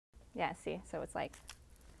Yeah, see, so it's like,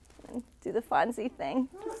 do the Fonzie thing.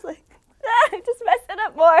 Just like, just mess it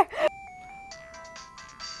up more.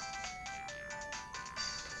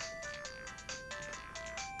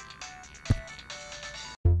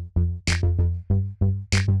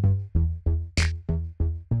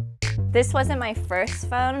 This wasn't my first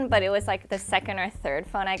phone, but it was like the second or third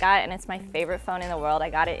phone I got, and it's my favorite phone in the world. I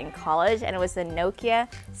got it in college, and it was the Nokia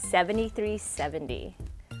 7370.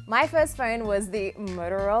 My first phone was the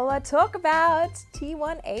Motorola Talkabout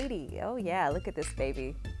T180. Oh yeah, look at this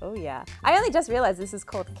baby. Oh yeah. I only just realized this is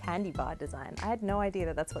called candy bar design. I had no idea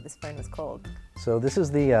that that's what this phone was called. So this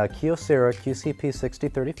is the Kyocera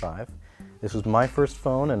QCP6035. This was my first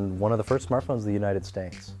phone and one of the first smartphones in the United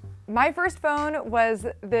States. My first phone was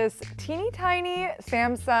this teeny tiny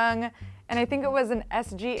Samsung, and I think it was an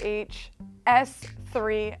SGH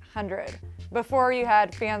S300, before you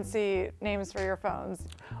had fancy names for your phones.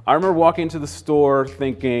 I remember walking into the store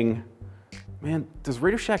thinking, man, does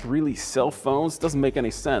Radio Shack really sell phones? Doesn't make any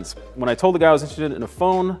sense. When I told the guy I was interested in a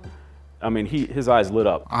phone, I mean, his eyes lit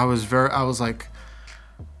up. I was like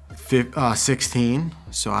 16,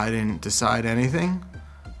 so I didn't decide anything.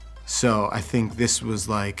 So I think this was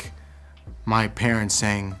like my parents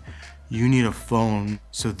saying, you need a phone,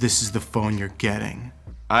 so this is the phone you're getting.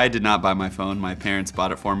 I did not buy my phone, my parents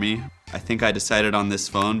bought it for me. I think I decided on this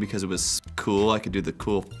phone because it was cool. I could do the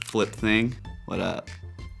cool flip thing. What up?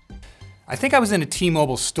 I think I was in a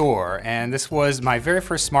T-Mobile store, and this was my very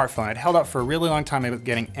first smartphone. It held up for a really long time without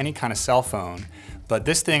getting any kind of cell phone. But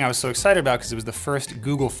this thing I was so excited about because it was the first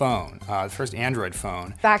Google phone, the first Android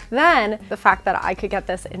phone. Back then, the fact that I could get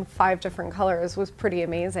this in 5 different colors was pretty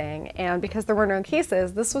amazing. And because there were no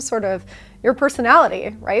cases, this was sort of your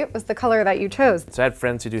personality, right? Was the color that you chose. So I had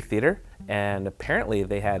friends who do theater, and apparently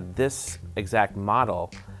they had this exact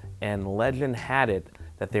model, and legend had it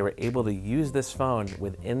that they were able to use this phone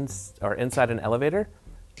inside an elevator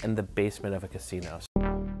in the basement of a casino.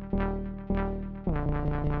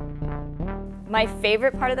 My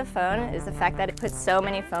favorite part of the phone is the fact that it puts so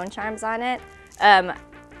many phone charms on it.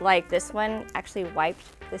 Like this one actually wiped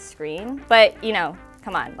the screen. But you know,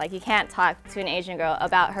 come on, like you can't talk to an Asian girl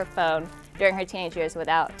about her phone during her teenage years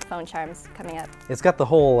without phone charms coming up. It's got the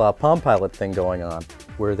whole Palm Pilot thing going on,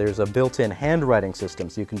 where there's a built-in handwriting system,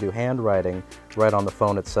 so you can do handwriting right on the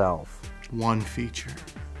phone itself. One feature,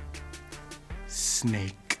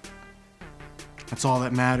 Snake. That's all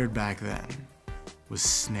that mattered back then, was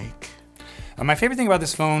Snake. My favorite thing about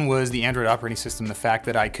this phone was the Android operating system, the fact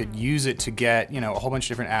that I could use it to get, a whole bunch of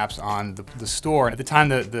different apps on the store. At the time,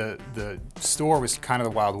 the store was kind of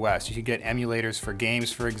the Wild West. You could get emulators for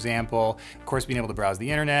games, for example. Of course, being able to browse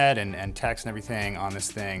the internet and text and everything on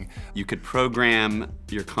this thing. You could program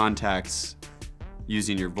your contacts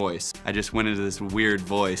using your voice. I just went into this weird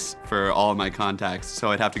voice for all of my contacts,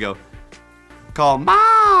 so I'd have to go, call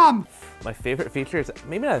Mom! My favorite feature is,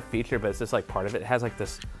 maybe not a feature, but it's just like part of it. It has like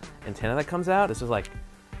this antenna that comes out. This is like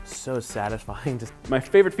so satisfying. My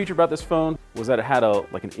favorite feature about this phone was that it had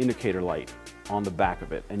like an indicator light on the back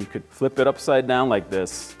of it, and you could flip it upside down like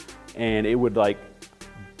this, and it would like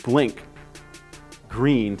blink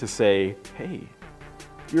green to say, hey,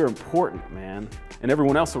 you're important, man. And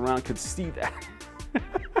everyone else around could see that.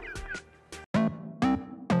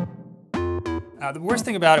 The worst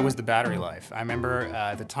thing about it was the battery life. I remember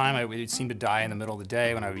at the time it seemed to die in the middle of the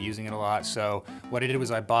day when I was using it a lot. So what I did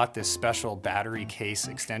was I bought this special battery case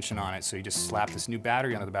extension on it. So you just slap this new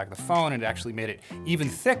battery onto the back of the phone, and it actually made it even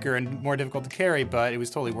thicker and more difficult to carry, but it was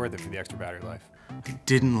totally worth it for the extra battery life. I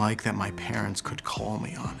didn't like that my parents could call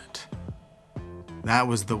me on it. That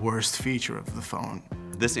was the worst feature of the phone.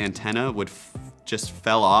 This antenna just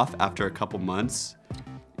fell off after a couple months,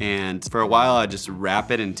 and for a while I'd just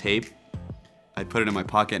wrap it in tape. I'd put it in my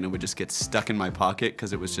pocket and it would just get stuck in my pocket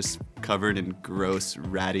because it was just covered in gross,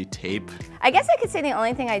 ratty tape. I guess I could say the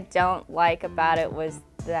only thing I don't like about it was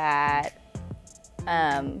that,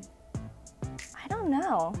 I don't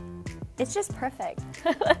know. It's just perfect.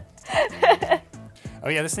 Oh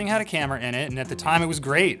yeah, this thing had a camera in it, and at the time it was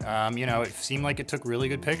great. It seemed like it took really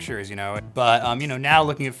good pictures, But, now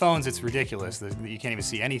looking at phones, it's ridiculous that you can't even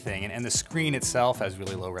see anything, and the screen itself has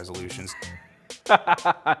really low resolutions.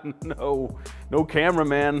 No camera,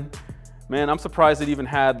 man. Man, I'm surprised it even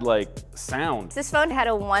had like sound. This phone had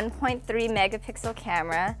a 1.3 megapixel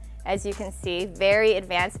camera, as you can see, very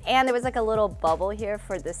advanced. And there was like a little bubble here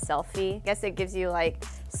for the selfie. I guess it gives you like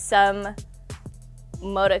some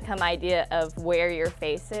modicum idea of where your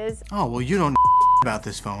face is. Oh, well, you don't about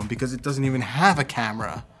this phone because it doesn't even have a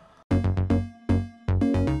camera.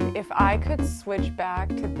 If I could switch back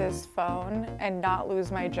to this phone and not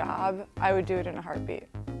lose my job, I would do it in a heartbeat.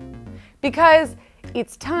 Because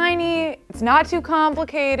It's tiny, it's not too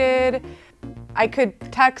complicated. I could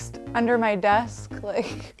text under my desk,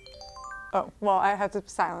 like, oh, well, I have to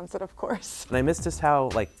silence it, of course. And I missed just how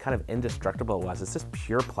like kind of indestructible it was. It's just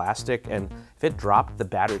pure plastic, and if it dropped, the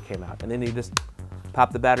battery came out, and then you just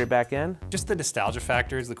pop the battery back in. Just the nostalgia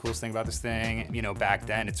factor is the coolest thing about this thing. You know, back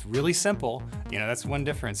then, it's really simple. You know, that's one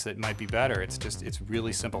difference that might be better. It's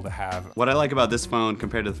really simple to have. What I like about this phone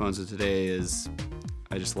compared to the phones of today is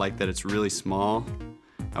I just like that it's really small.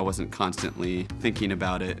 I wasn't constantly thinking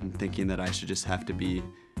about it and thinking that I should just have to be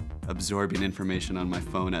absorbing information on my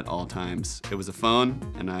phone at all times. It was a phone,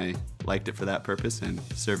 and I liked it for that purpose and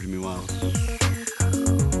it served me well.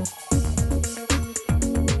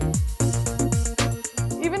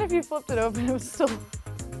 Even if you flipped it open, it was still shaking.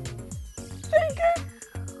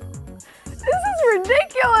 This is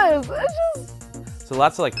ridiculous. It's just... So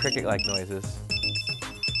lots of like cricket-like noises.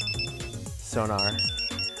 Sonar.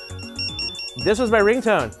 This was my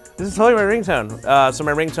ringtone. This is totally my ringtone. So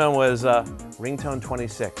my ringtone was ringtone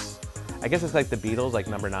 26. I guess it's like the Beatles, like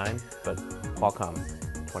number 9, but Qualcomm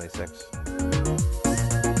 26.